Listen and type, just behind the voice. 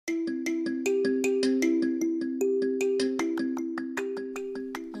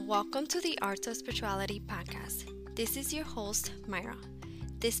Welcome to the Arts of Spirituality podcast. This is your host, Myra.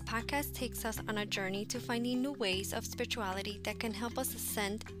 This podcast takes us on a journey to finding new ways of spirituality that can help us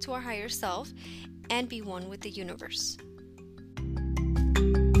ascend to our higher self and be one with the universe.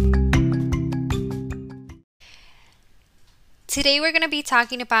 Today we're going to be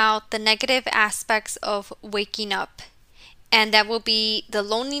talking about the negative aspects of waking up. And that will be the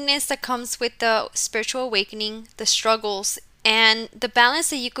loneliness that comes with the spiritual awakening, the struggles, and the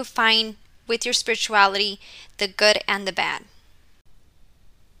balance that you could find with your spirituality, the good and the bad.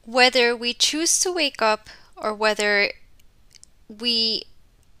 Whether we choose to wake up or whether we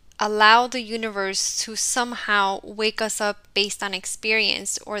allow the universe to somehow wake us up based on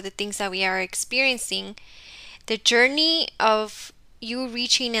experience or the things that we are experiencing, the journey of you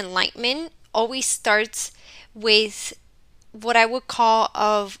reaching enlightenment always starts with what I would call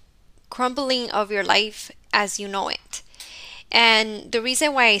of crumbling of your life as you know it. And the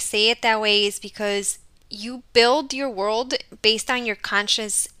reason why I say it that way is because you build your world based on your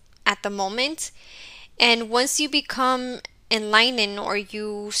conscious at the moment. And once you become enlightened or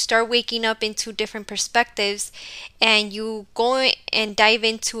you start waking up into different perspectives and you go and dive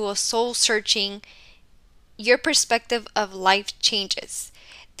into a soul searching, your perspective of life changes.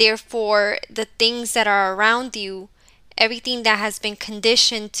 Therefore, the things that are around you, everything that has been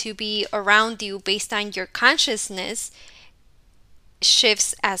conditioned to be around you based on your consciousness,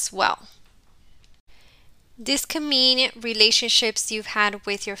 shifts as well. This can mean relationships you've had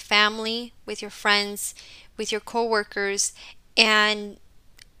with your family, with your friends, with your coworkers, and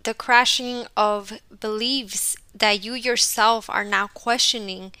the crashing of beliefs that you yourself are now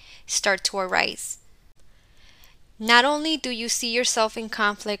questioning start to arise. Not only do you see yourself in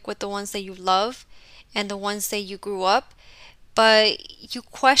conflict with the ones that you love and the ones that you grew up, but you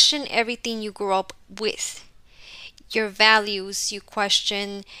question everything you grew up with. Your values, you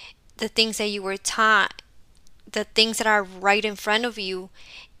question the things that you were taught, the things that are right in front of you,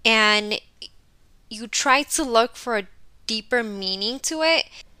 and you try to look for a deeper meaning to it.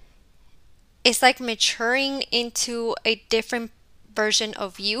 It's like maturing into a different version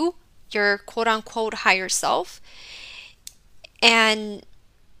of you, your quote-unquote higher self. And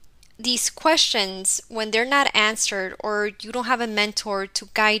these questions, when they're not answered or you don't have a mentor to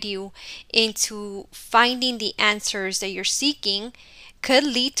guide you into finding the answers that you're seeking, could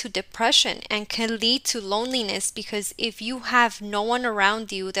lead to depression and can lead to loneliness, because if you have no one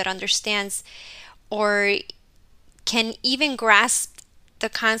around you that understands or can even grasp the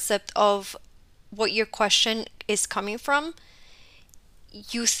concept of what your question is coming from,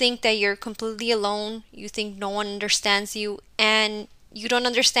 you think that you're completely alone, you think no one understands you, and you don't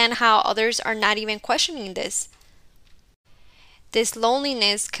understand how others are not even questioning this. This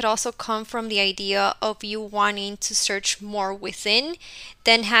loneliness could also come from the idea of you wanting to search more within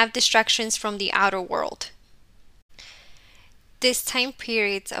than have distractions from the outer world. This time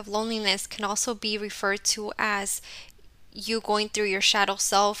periods of loneliness can also be referred to as you going through your shadow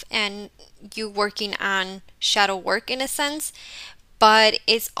self and you working on shadow work in a sense, but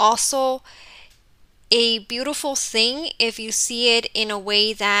it's also a beautiful thing if you see it in a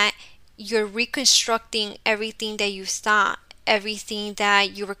way that you're reconstructing everything that you thought, everything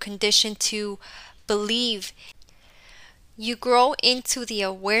that you were conditioned to believe. You grow into the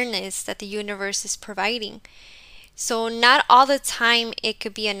awareness that the universe is providing. So not all the time it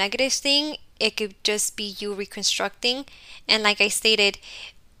could be a negative thing, it could just be you reconstructing. And like I stated,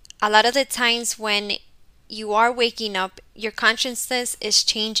 a lot of the times when you are waking up, your consciousness is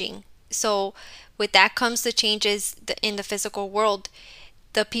changing. So with that comes the changes in the physical world.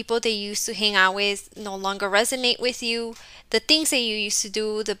 The people that you used to hang out with no longer resonate with you. The things that you used to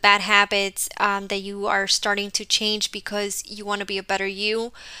do, the bad habits that you are starting to change because you want to be a better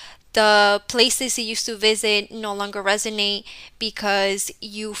you. The places you used to visit no longer resonate because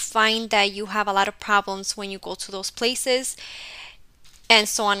you find that you have a lot of problems when you go to those places, and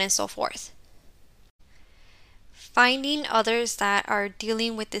so on and so forth. Finding others that are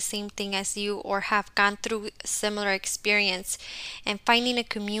dealing with the same thing as you or have gone through a similar experience and finding a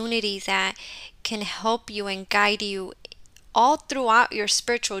community that can help you and guide you all throughout your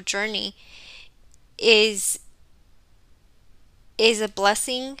spiritual journey is a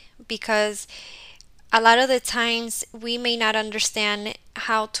blessing, because a lot of the times we may not understand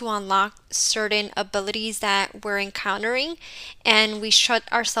how to unlock certain abilities that we're encountering, and we shut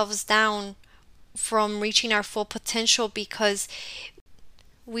ourselves down from reaching our full potential because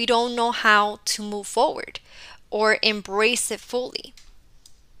we don't know how to move forward or embrace it fully.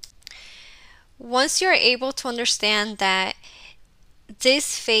 Once you're able to understand that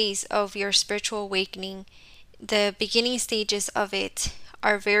this phase of your spiritual awakening, the beginning stages of it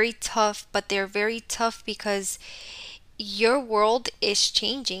are very tough, but they're very tough because your world is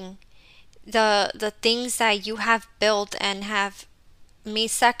changing. The things that you have built and have made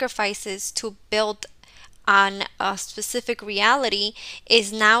sacrifices to build on a specific reality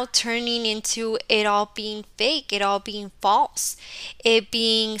is now turning into it all being fake, it all being false, it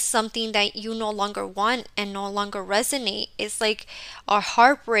being something that you no longer want and no longer resonate. It's like a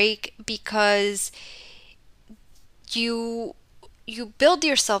heartbreak because you you build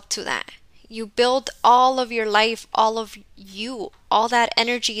yourself to that. You build all of your life, all of you, all that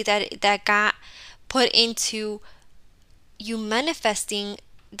energy that got put into you manifesting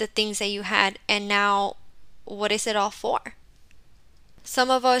the things that you had, and now what is it all for?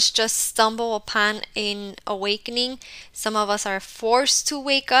 Some of us just stumble upon an awakening. Some of us are forced to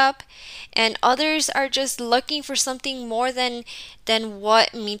wake up, and others are just looking for something more than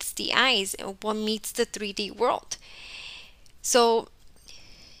what meets the eyes, what meets the 3D world. So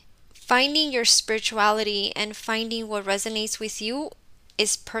finding your spirituality and finding what resonates with you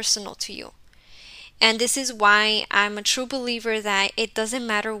is personal to you. And this is why I'm a true believer that it doesn't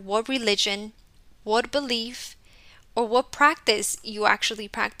matter what religion, what belief, or what practice you actually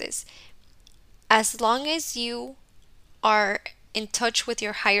practice. As long as you are in touch with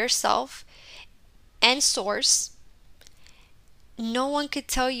your higher self and source, no one could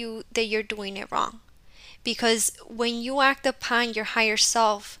tell you that you're doing it wrong. Because when you act upon your higher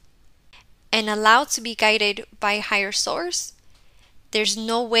self and allow to be guided by a higher source, there's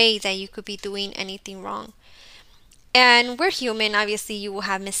no way that you could be doing anything wrong. And we're human, obviously you will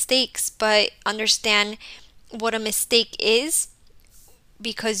have mistakes, but understand what a mistake is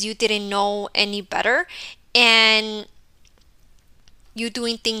because you didn't know any better, and you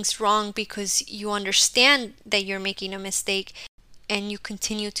doing things wrong because you understand that you're making a mistake and you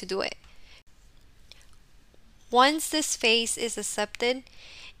continue to do it. Once this phase is accepted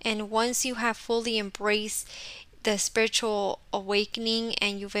and once you have fully embraced the spiritual awakening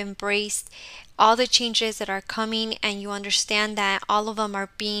and you've embraced all the changes that are coming and you understand that all of them are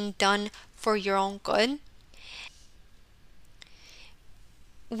being done for your own good,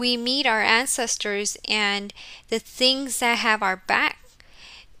 we meet our ancestors and the things that have our back.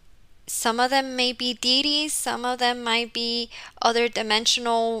 Some of them may be deities, some of them might be other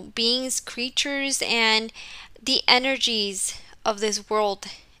dimensional beings, creatures, and the energies of this world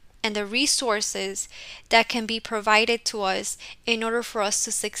and the resources that can be provided to us in order for us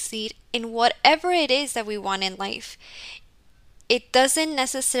to succeed in whatever it is that we want in life. It doesn't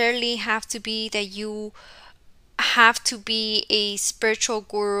necessarily have to be that you have to be a spiritual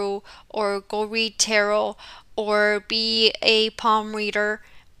guru or go read tarot or be a palm reader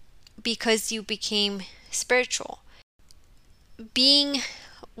because you became spiritual. Being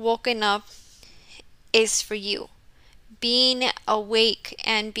woken up is for you. Being awake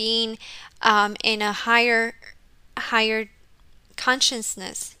and being in a higher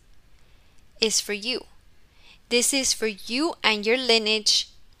consciousness is for you. This is for you and your lineage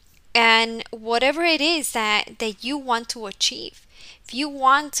and whatever it is that you want to achieve. If you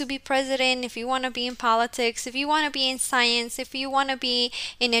want to be president, if you want to be in politics, if you want to be in science, if you want to be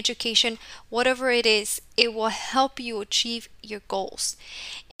in education, whatever it is, it will help you achieve your goals.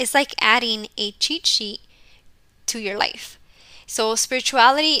 It's like adding a cheat sheet to your life. So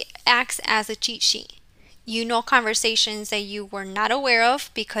spirituality acts as a cheat sheet. You know conversations that you were not aware of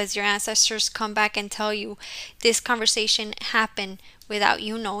because your ancestors come back and tell you this conversation happened without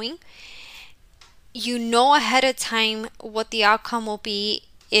you knowing. You know ahead of time what the outcome will be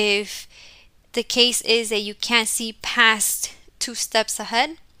if the case is that you can't see past 2 steps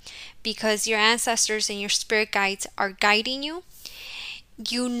ahead because your ancestors and your spirit guides are guiding you.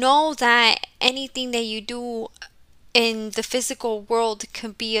 You know that anything that you do in the physical world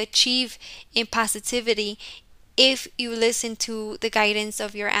can be achieved in positivity if you listen to the guidance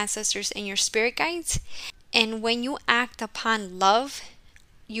of your ancestors and your spirit guides. And when you act upon love,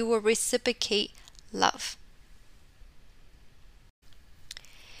 you will reciprocate love.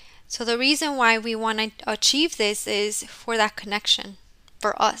 So the reason why we want to achieve this is for that connection,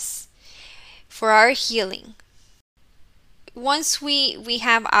 for us, for our healing. Once we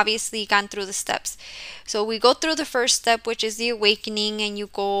have obviously gone through the steps. So we go through the first step, which is the awakening, and you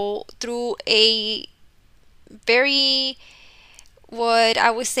go through a very, what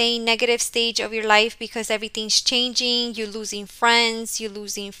I would say, negative stage of your life because everything's changing. You're losing friends, you're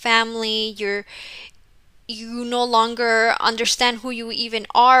losing family, you no longer understand who you even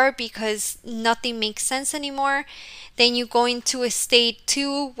are because nothing makes sense anymore. Then you go into a state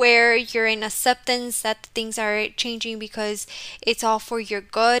 2 where you're in acceptance that things are changing because it's all for your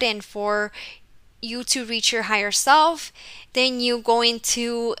good and for you to reach your higher self, then you go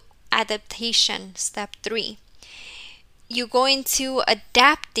into adaptation, step 3. You go into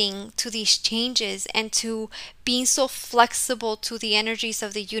adapting to these changes and to being so flexible to the energies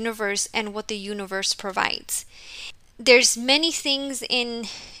of the universe and what the universe provides. There's many things in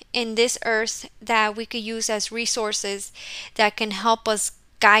this earth that we could use as resources that can help us,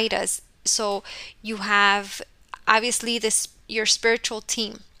 guide us. So you have obviously this your spiritual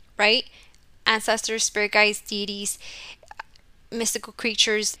team, right? Ancestors, spirit guides, deities, mystical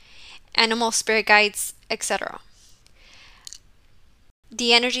creatures, animal spirit guides, etc.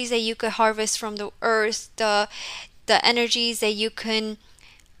 The energies that you could harvest from the earth, the energies that you can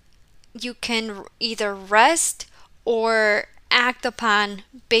either rest or act upon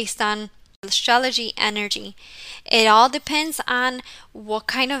based on astrology energy. It all depends on what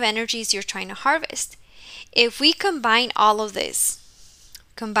kind of energies you're trying to harvest. If we combine all of this,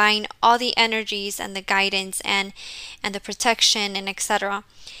 combine all the energies and the guidance and the protection and etc.,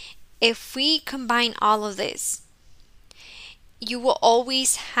 if we combine all of this, you will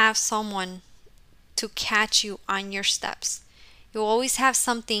always have someone to catch you on your steps. You'll always have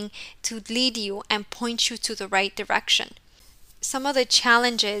something to lead you and point you to the right direction. Some of the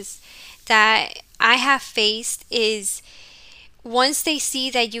challenges that I have faced is once they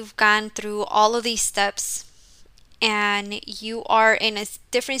see that you've gone through all of these steps and you are in a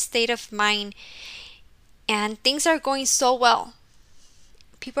different state of mind and things are going so well,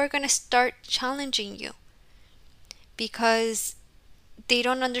 people are going to start challenging you because they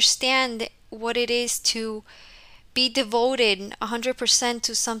don't understand what it is to be devoted 100%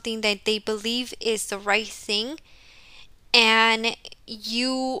 to something that they believe is the right thing, and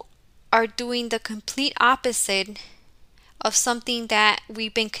you are doing the complete opposite of something that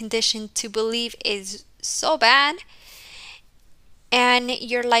we've been conditioned to believe is so bad, and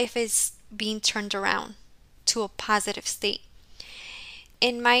your life is being turned around to a positive state.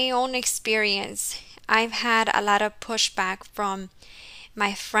 In my own experience, I've had a lot of pushback from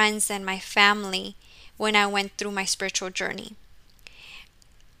my friends and my family when I went through my spiritual journey.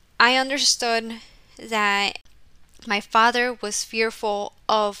 I understood that my father was fearful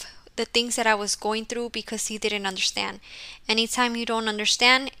of the things that I was going through because he didn't understand. Anytime you don't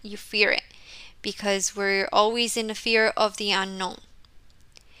understand, you fear it because we're always in the fear of the unknown.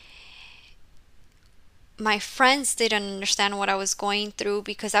 My friends didn't understand what I was going through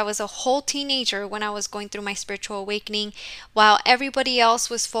because I was a whole teenager when I was going through my spiritual awakening, while everybody else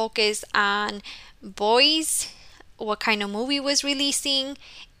was focused on boys, what kind of movie was releasing,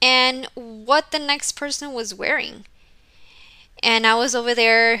 and what the next person was wearing. And I was over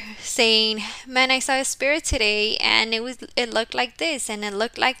there saying, "Man, I saw a spirit today and it looked like this and it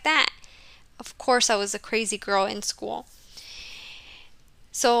looked like that." Of course, I was a crazy girl in school.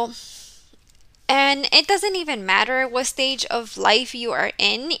 So, and it doesn't even matter what stage of life you are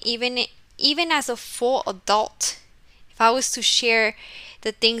in, even as a full adult. If I was to share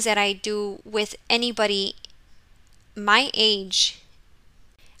the things that I do with anybody my age,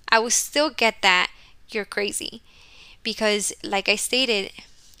 I would still get that you're crazy. Because, like I stated,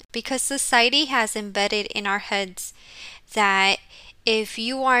 because society has embedded in our heads that if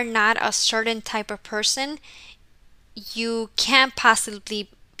you are not a certain type of person, you can't possibly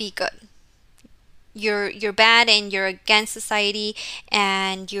be good. You're bad and you're against society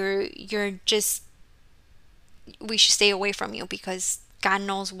and you're just, we should stay away from you because God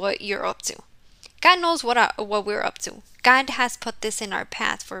knows what you're up to. God knows what we're up to. God has put this in our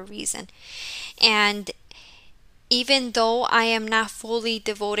path for a reason. And even though I am not fully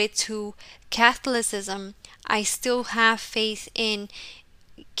devoted to Catholicism, I still have faith in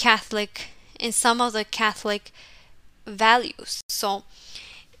some of the Catholic values. So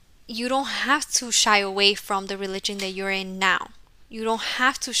you don't have to shy away from the religion that you're in now. You don't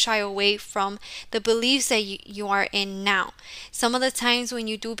have to shy away from the beliefs that you are in now. Some of the times when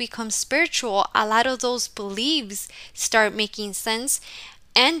you do become spiritual, a lot of those beliefs start making sense,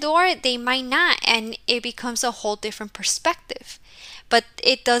 and or they might not, and it becomes a whole different perspective. But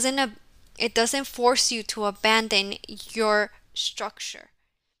it doesn't force you to abandon your structure.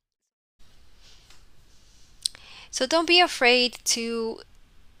 So don't be afraid to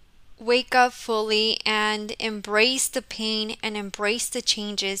wake up fully and embrace the pain and embrace the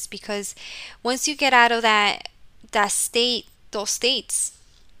changes, because once you get out of those states,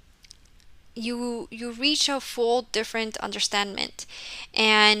 you reach a full different understanding.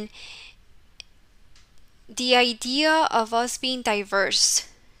 And the idea of us being diverse,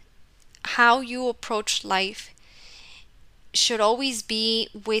 how you approach life, should always be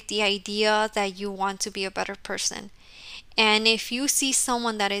with the idea that you want to be a better person. And if you see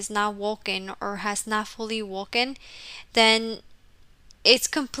someone that is not woken or has not fully woken, then it's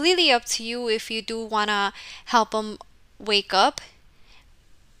completely up to you if you do want to help them wake up.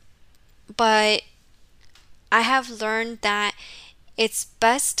 But I have learned that it's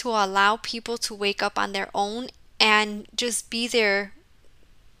best to allow people to wake up on their own and just be there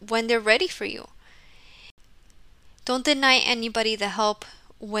when they're ready for you. Don't deny anybody the help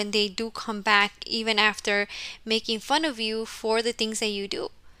when they do come back, even after making fun of you for the things that you do,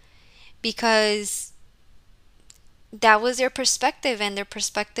 because that was their perspective, and their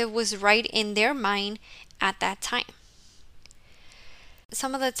perspective was right in their mind at that time.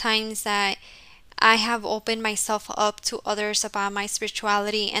 Some of the times that I have opened myself up to others about my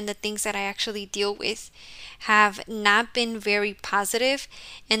spirituality and the things that I actually deal with have not been very positive.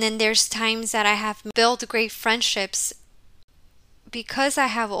 And then there's times that I have built great friendships because I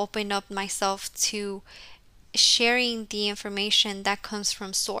have opened up myself to sharing the information that comes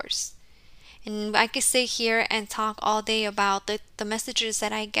from source. And I could sit here and talk all day about the messages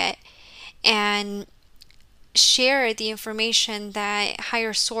that I get and share the information that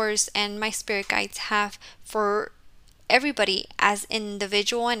higher source and my spirit guides have for everybody as an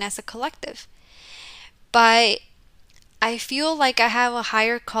individual and as a collective. But I feel like I have a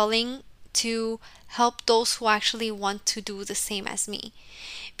higher calling to help those who actually want to do the same as me.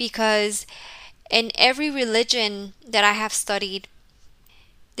 Because in every religion that I have studied,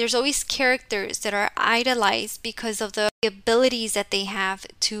 there's always characters that are idolized because of the abilities that they have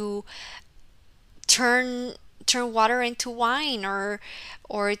to turn water into wine, or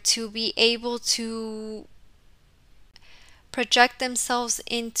to be able to project themselves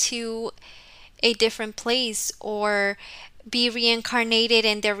into a different place, or be reincarnated,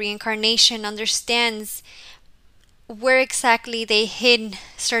 and their reincarnation understands where exactly they hid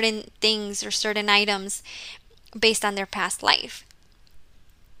certain things or certain items based on their past life.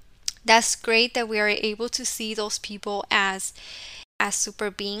 That's great that we are able to see those people as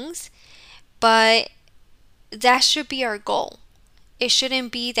super beings, but that should be our goal. It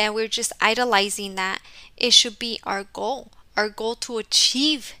shouldn't be that we're just idolizing that. It should be our goal to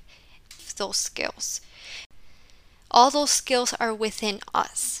achieve those skills. All those skills are within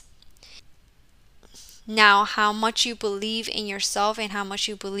us. Now, how much you believe in yourself and how much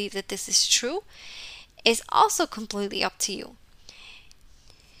you believe that this is true is also completely up to you.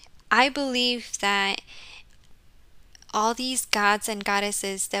 I believe that all these gods and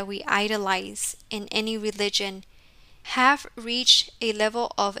goddesses that we idolize in any religion have reached a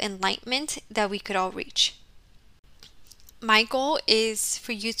level of enlightenment that we could all reach. My goal is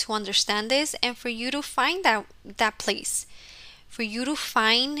for you to understand this and for you to find that place, for you to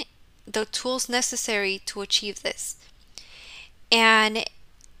find the tools necessary to achieve this. And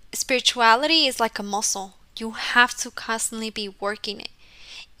spirituality is like a muscle. You have to constantly be working it.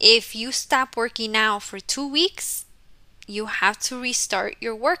 If you stop working out for 2 weeks, you have to restart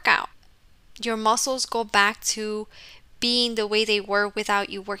your workout. Your muscles go back to being the way they were without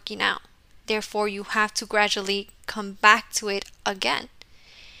you working out. Therefore, you have to gradually come back to it again.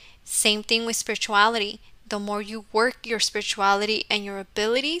 Same thing with spirituality. The more you work your spirituality and your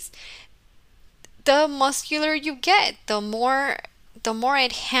abilities, the muscular you get, the more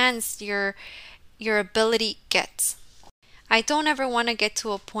enhanced your ability gets. I don't ever want to get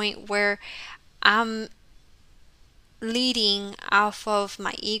to a point where I'm leading off of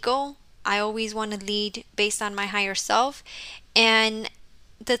my ego. I always want to lead based on my higher self. And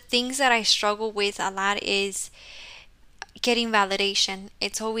the things that I struggle with a lot is getting validation.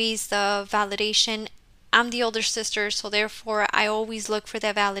 It's always the validation. I'm the older sister, so therefore I always look for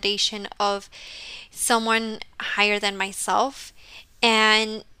the validation of someone higher than myself.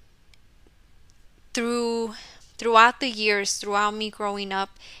 And throughout the years, throughout me growing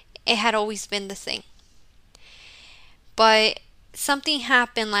up, it had always been the thing. But something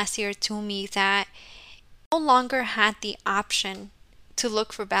happened last year to me that I no longer had the option to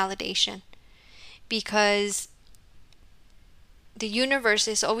look for validation, because the universe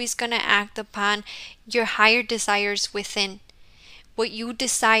is always going to act upon your higher desires within, what you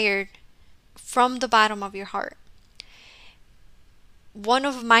desired from the bottom of your heart. One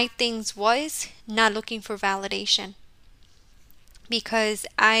of my things was not looking for validation, because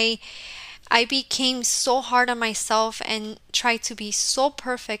I became so hard on myself and tried to be so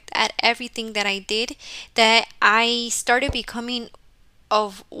perfect at everything that I did that I started becoming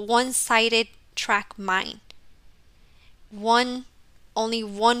of one-sided track mind. Only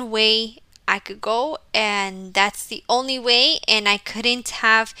one way I could go, and that's the only way, and I couldn't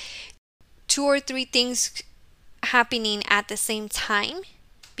have 2 or 3 things happening at the same time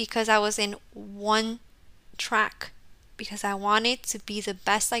because I was in one track, because I wanted to be the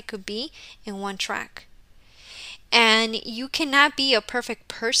best I could be in one track. And you cannot be a perfect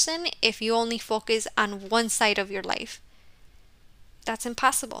person if you only focus on one side of your life. That's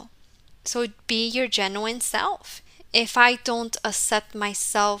impossible. So be your genuine self. If I don't accept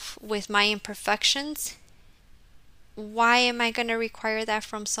myself with my imperfections, why am I going to require that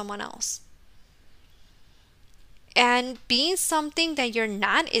from someone else? And being something that you're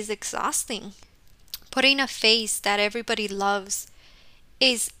not is exhausting. Putting a face that everybody loves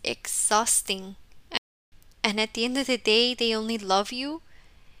is exhausting. And at the end of the day, they only love you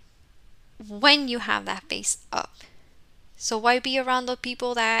when you have that face up. So why be around the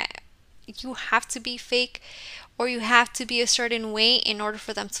people that you have to be fake or you have to be a certain way in order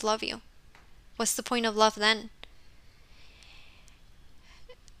for them to love you? What's the point of love then?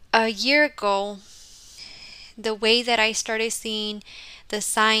 A year ago, the way that I started seeing the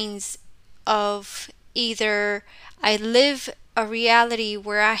signs of either I live a reality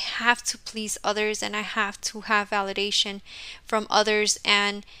where I have to please others and I have to have validation from others,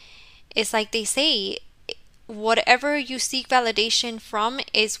 and it's like they say, whatever you seek validation from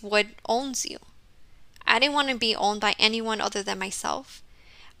is what owns you. I didn't want to be owned by anyone other than myself.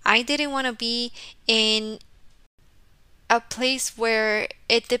 I didn't want to be in a place where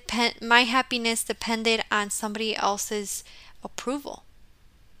my happiness depended on somebody else's approval.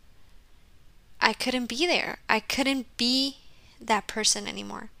 I couldn't be there. I couldn't be that person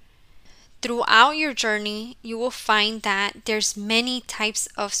anymore. Throughout your journey, you will find that there's many types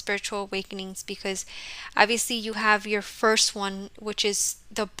of spiritual awakenings, because obviously you have your first one, which is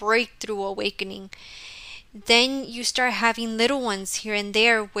the breakthrough awakening. Then you start having little ones here and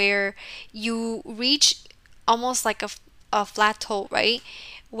there where you reach almost like a plateau, right?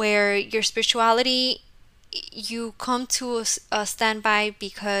 Where your spirituality, you come to a standby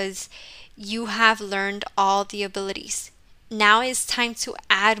because you have learned all the abilities. Now it's time to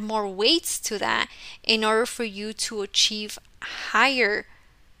add more weights to that in order for you to achieve higher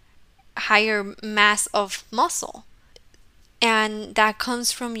mass of muscle. And that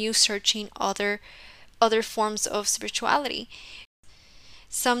comes from you searching other forms of spirituality.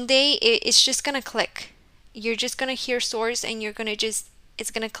 Someday it's just gonna click. You're just gonna hear stories and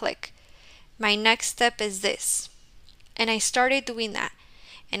it's gonna click. My next step is this. And I started doing that.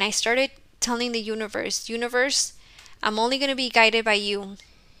 And I started telling the universe, I'm only going to be guided by you.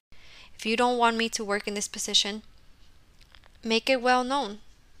 If you don't want me to work in this position, make it well known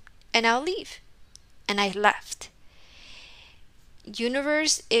and I'll leave. And I left.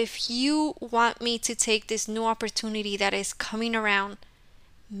 Universe, if you want me to take this new opportunity that is coming around,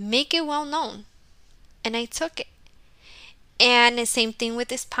 make it well known. And I took it. And the same thing with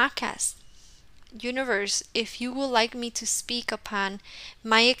this podcast. Universe, if you would like me to speak upon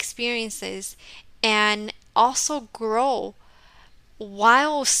my experiences and also grow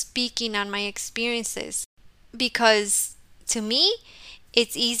while speaking on my experiences, because to me,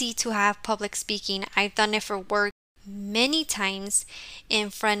 it's easy to have public speaking. I've done it for work many times in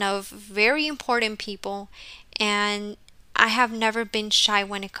front of very important people, and I have never been shy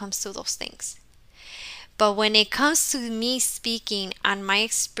when it comes to those things. But when it comes to me speaking on my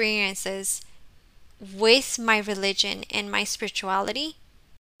experiences with my religion and my spirituality,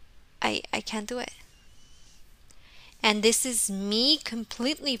 I can't do it. And this is me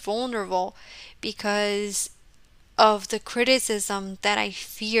completely vulnerable because of the criticism that I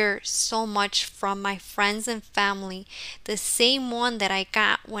fear so much from my friends and family, the same one that I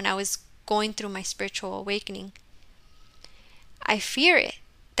got when I was going through my spiritual awakening. I fear it.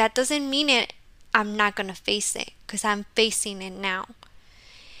 That doesn't mean I'm not going to face it, because I'm facing it now.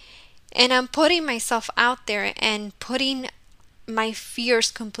 And I'm putting myself out there and putting my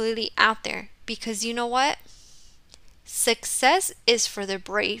fears completely out there, because you know what? Success is for the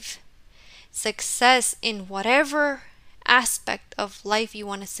brave. Success in whatever aspect of life you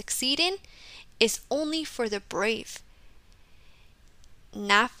want to succeed in is only for the brave.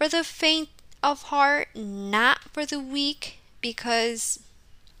 Not for the faint of heart, not for the weak, because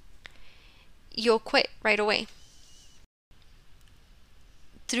you'll quit right away.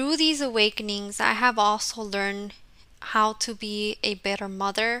 Through these awakenings, I have also learned how to be a better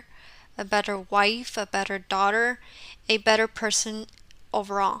mother, a better wife, a better daughter, a better person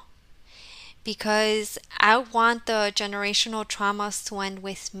overall. Because I want the generational traumas to end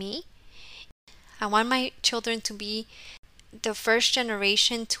with me. I want my children to be the first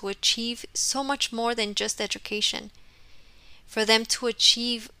generation to achieve so much more than just education. For them to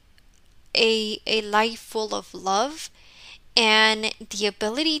achieve a life full of love and the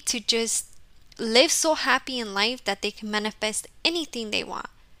ability to just live so happy in life that they can manifest anything they want.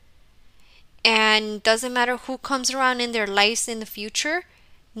 And doesn't matter who comes around in their lives in the future,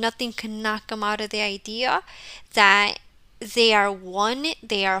 nothing can knock them out of the idea that they are one,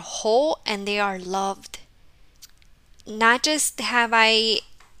 they are whole, and they are loved. Not just have I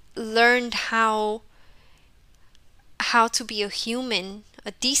learned how to be a human,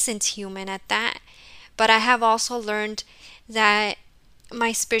 a decent human at that, but I have also learned that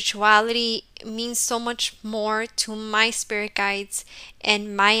my spirituality means so much more to my spirit guides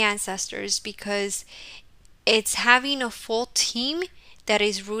and my ancestors, because it's having a full team that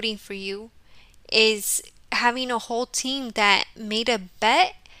is rooting for you, is having a whole team that made a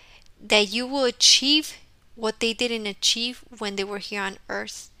bet that you will achieve what they didn't achieve when they were here on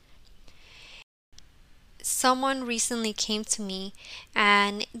earth. Someone recently came to me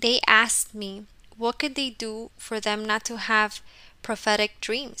and they asked me what could they do for them not to have prophetic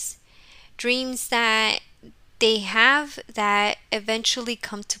dreams, dreams that they have that eventually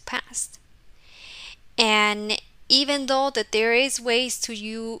come to pass. And even though that there is ways to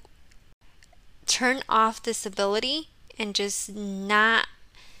you turn off this ability and just not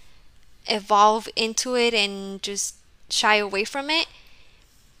evolve into it and just shy away from it,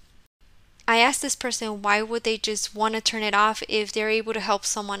 I asked this person why would they just want to turn it off if they're able to help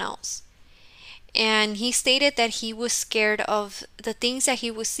someone else. And he stated that he was scared of the things that he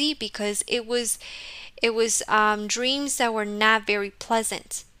would see because it was dreams that were not very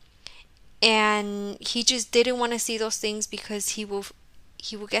pleasant, and he just didn't want to see those things because he will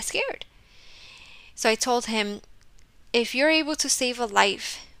get scared. So I told him, if you're able to save a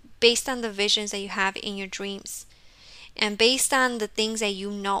life based on the visions that you have in your dreams and based on the things that you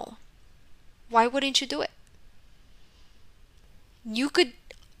know, why wouldn't you do it? You could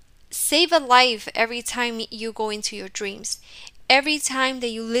save a life every time you go into your dreams. Every time that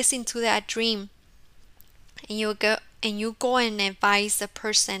you listen to that dream and you go and advise the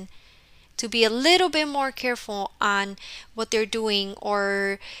person to be a little bit more careful on what they're doing,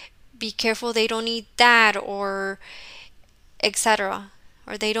 or be careful they don't eat that, or etc.,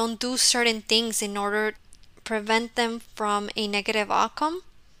 or they don't do certain things in order to prevent them from a negative outcome,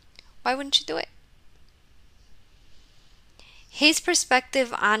 why wouldn't you do it? His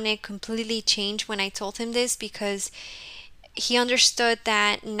perspective on it completely changed when I told him this, because he understood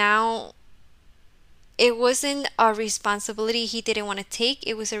that now it wasn't a responsibility he didn't want to take,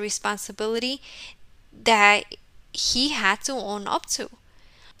 it was a responsibility that he had to own up to.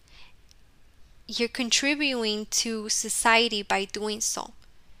 You're contributing to society by doing so.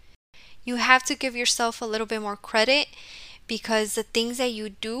 You have to give yourself a little bit more credit, because the things that you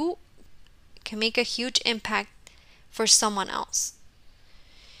do can make a huge impact for someone else.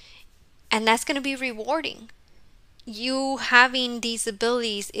 And that's going to be rewarding. You having these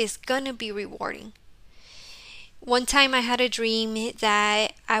abilities is going to be rewarding. One time I had a dream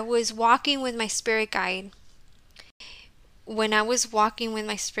that I was walking with my spirit guide. When I was walking with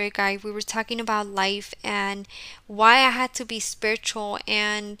my spirit guide, we were talking about life and why I had to be spiritual,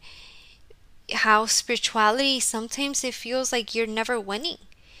 and how spirituality sometimes it feels like you're never winning.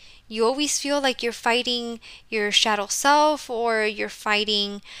 You always feel like you're fighting your shadow self, or you're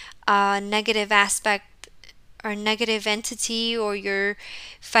fighting a negative aspect or negative entity, or you're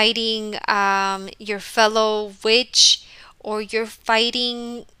fighting your fellow witch, or you're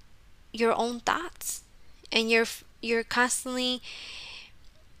fighting your own thoughts, and you're constantly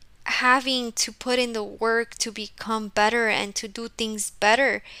having to put in the work to become better and to do things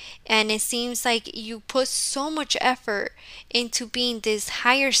better. And it seems like you put so much effort into being this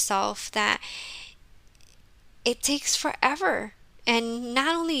higher self that it takes forever. And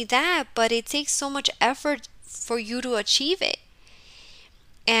not only that, but it takes so much effort for you to achieve it.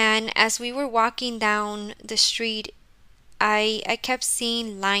 And as we were walking down the street, I kept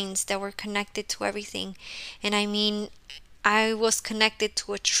seeing lines that were connected to everything. And I mean, I was connected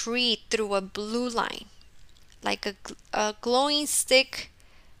to a tree through a blue line, like a glowing stick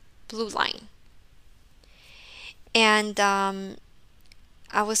blue line. And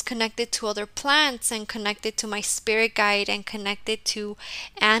I was connected to other plants, and connected to my spirit guide, and connected to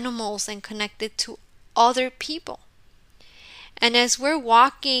animals, and connected to other people. And as we're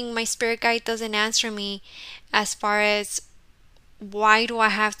walking, my spirit guide doesn't answer me as far as why do I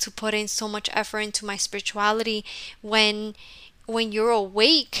have to put in so much effort into my spirituality when you're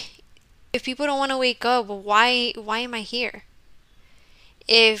awake. If people don't want to wake up, why am I here?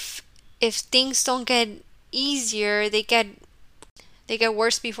 If things don't get easier, they get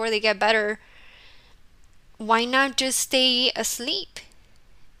worse before they get better. Why not just stay asleep?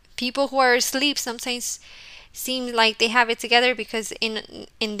 People who are asleep sometimes seem like they have it together, because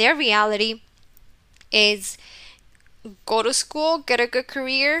in their reality is go to school, get a good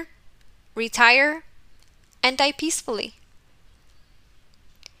career, retire, and die peacefully.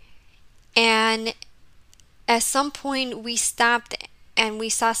 And at some point we stopped and we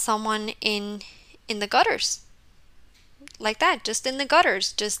saw someone in the gutters. Like that, just in the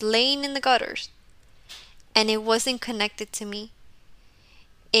gutters, just laying in the gutters. And it wasn't connected to me.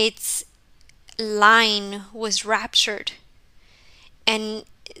 Its line was ruptured. And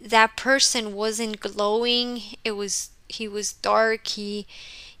that person wasn't glowing. He was dark. He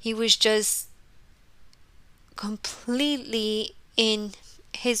was just completely in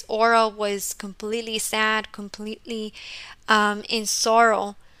his aura was completely sad, completely in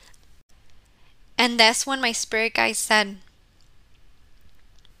sorrow. And that's when my spirit guide said,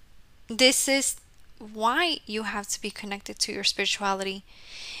 this is why you have to be connected to your spirituality,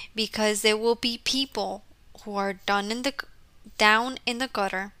 because there will be people who are down in the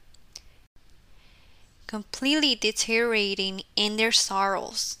gutter, completely deteriorating in their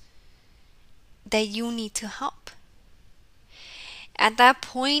sorrows, that you need to help. At that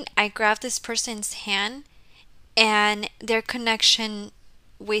point, I grabbed this person's hand, and their connection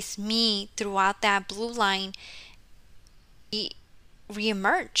with me throughout that blue line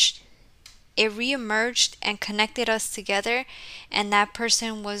reemerged. It reemerged and connected us together, and that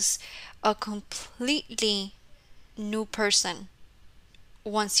person was a completely new person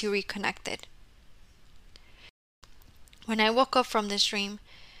once you reconnected. When I woke up from this dream,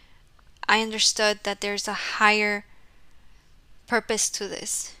 I understood that there's a higher purpose to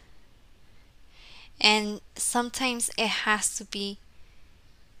this. And sometimes it has to be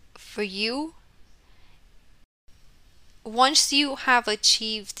for you. Once you have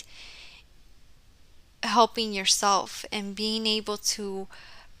achieved helping yourself and being able to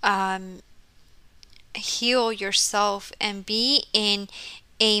heal yourself and be in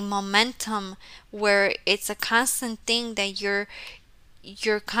a momentum where it's a constant thing that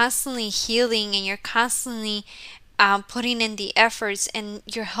you're constantly healing and you're constantly putting in the efforts and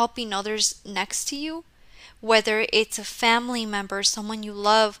you're helping others next to you, whether it's a family member, someone you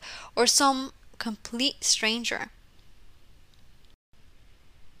love, or some complete stranger.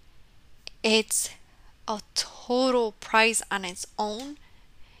 It's a total prize on its own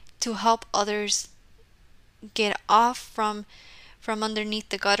to help others get off from underneath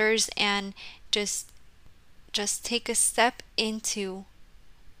the gutters and just take a step into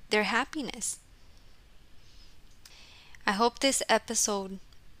their happiness. I hope this episode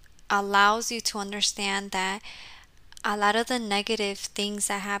allows you to understand that a lot of the negative things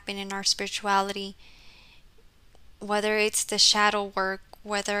that happen in our spirituality, whether it's the shadow work,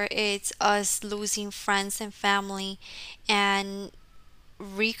 whether it's us losing friends and family and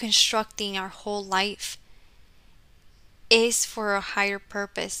reconstructing our whole life, is for a higher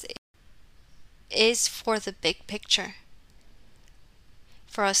purpose, is for the big picture.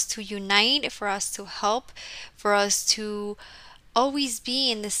 For us to unite, for us to help, for us to always be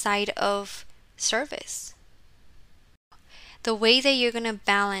in the side of service. The way that you're going to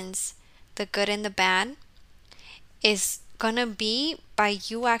balance the good and the bad is going to be by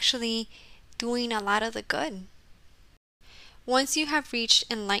you actually doing a lot of the good. Once you have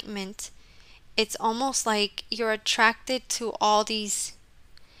reached enlightenment, it's almost like you're attracted to all these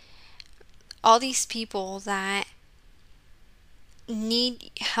people that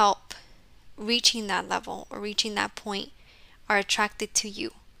need help reaching that level or reaching that point are attracted to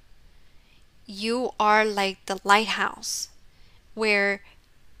you. You are like the lighthouse where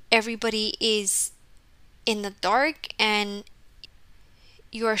everybody is in the dark and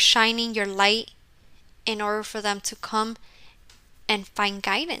you are shining your light in order for them to come and find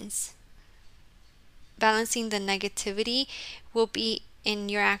guidance. Balancing the negativity will be in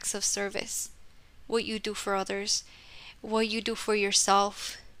your acts of service, what you do for others, what you do for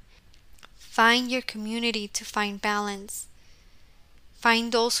yourself. Find your community to find balance.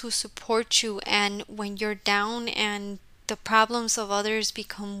 Find those who support you, and when you're down and the problems of others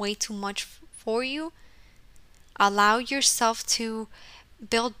become way too much for you, allow yourself to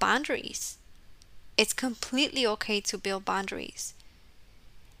build boundaries. It's completely okay to build boundaries.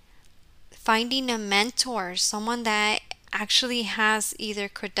 Finding a mentor, someone that actually has either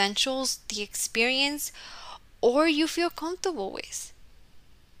credentials, the experience, or you feel comfortable with.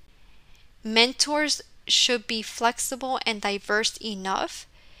 Mentors should be flexible and diverse enough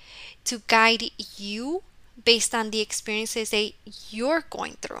to guide you based on the experiences that you're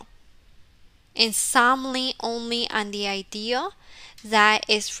going through, and solely only on the idea that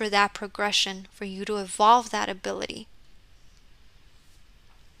is for that progression, for you to evolve that ability.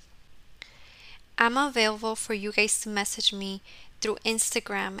 I'm available for you guys to message me through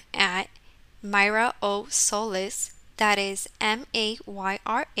Instagram at Mayra O Solis. That is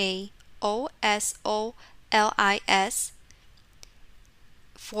MAYRA ROSOLIS,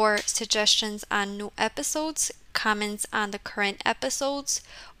 for suggestions on new episodes, comments on the current episodes,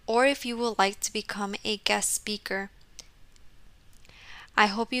 or if you would like to become a guest speaker. I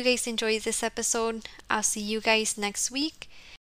hope you guys enjoyed this episode. I'll see you guys next week.